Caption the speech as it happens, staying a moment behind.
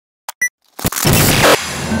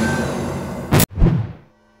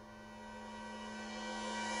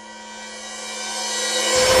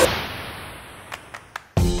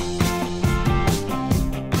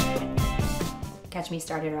Catch Me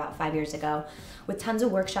started about 5 years ago with tons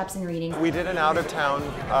of workshops and readings. We did an out-of-town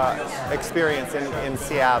experience in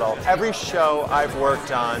Seattle. Every show I've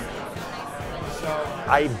worked on,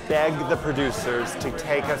 I beg the producers to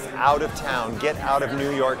take us out of town, get out of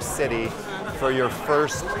New York City for your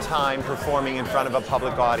first time performing in front of a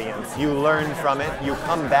public audience. You learn from it, you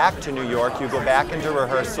come back to New York, you go back into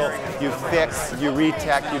rehearsal, you fix, you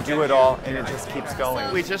retech, you do it all, and it just keeps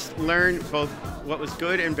going. We just learned both what was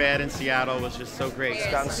good and bad in Seattle was just so great.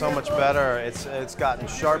 It's gotten so much better. It's gotten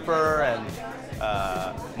sharper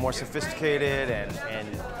and more sophisticated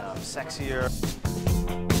and sexier.